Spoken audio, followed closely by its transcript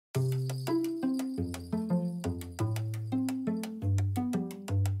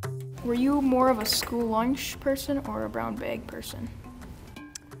Were you more of a school lunch person or a brown bag person?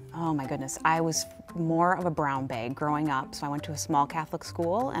 Oh my goodness, I was more of a brown bag growing up. So I went to a small Catholic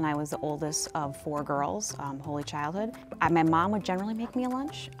school and I was the oldest of 4 girls, Holy Childhood. My mom would generally make me a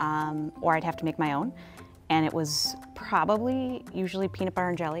lunch, or I'd have to make my own. And it was probably usually peanut butter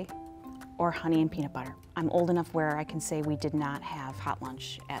and jelly or honey and peanut butter. I'm old enough where I can say we did not have hot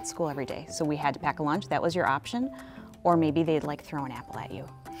lunch at school every day. So we had to pack a lunch, that was your option. Or maybe they'd like throw an apple at you.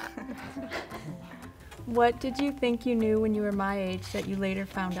 What did you think you knew when you were my age that you later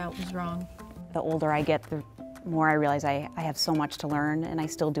found out was wrong? The older I get, the more I realize I have so much to learn, and I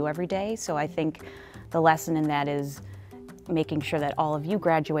still do every day. So I think the lesson in that is making sure that all of you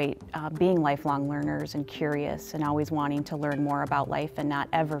graduate being lifelong learners and curious and always wanting to learn more about life and not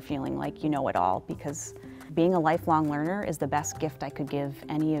ever feeling like you know it all, because being a lifelong learner is the best gift I could give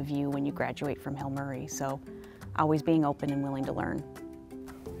any of you when you graduate from Hill Murray. So always being open and willing to learn.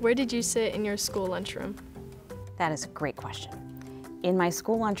 Where did you sit in your school lunchroom? That is a great question. In my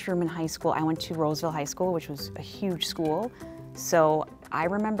school lunchroom in high school, I went to Roseville High School, which was a huge school. So I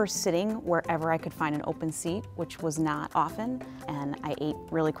remember sitting wherever I could find an open seat, which was not often, and I ate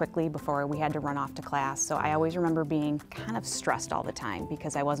really quickly before we had to run off to class. So I always remember being kind of stressed all the time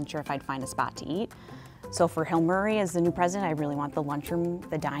because I wasn't sure if I'd find a spot to eat. So for Hill Murray as the new president, I really want the lunchroom,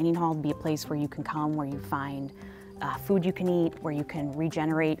 the dining hall to be a place where you can come, where you find food you can eat, where you can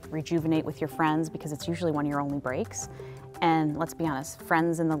regenerate, rejuvenate with your friends, because it's usually one of your only breaks. And let's be honest,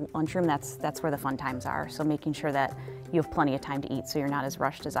 friends in the lunchroom, that's where the fun times are. So making sure that you have plenty of time to eat so you're not as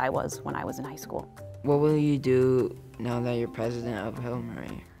rushed as I was when I was in high school. What will you do now that you're president of Hill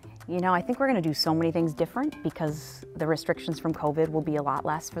Murray? You know, I think we're going to do so many things different because the restrictions from COVID will be a lot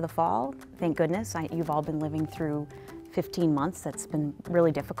less for the fall. Thank goodness. You've all been living through 15 months that's been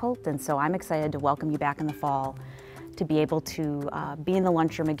really difficult, and so I'm excited to welcome you back in the fall, to be able to be in the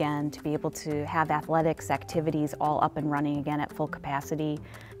lunchroom again, to be able to have athletics, activities all up and running again at full capacity.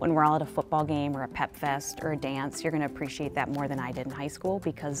 When we're all at a football game or a pep fest or a dance, you're going to appreciate that more than I did in high school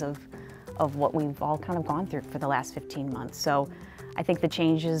because of what we've all kind of gone through for the last 15 months. So I think the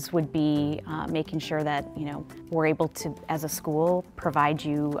changes would be making sure that, you know, we're able to, as a school, provide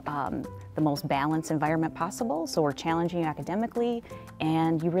you the most balanced environment possible. So we're challenging you academically,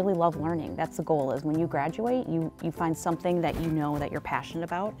 and you really love learning. That's the goal, is when you graduate, you find something that you know that you're passionate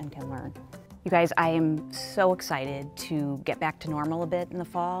about and can learn. You guys, I am so excited to get back to normal a bit in the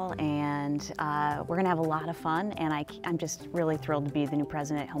fall, and we're gonna have a lot of fun, and I'm just really thrilled to be the new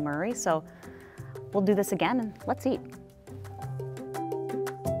president at Hill Murray. So we'll do this again, and let's eat.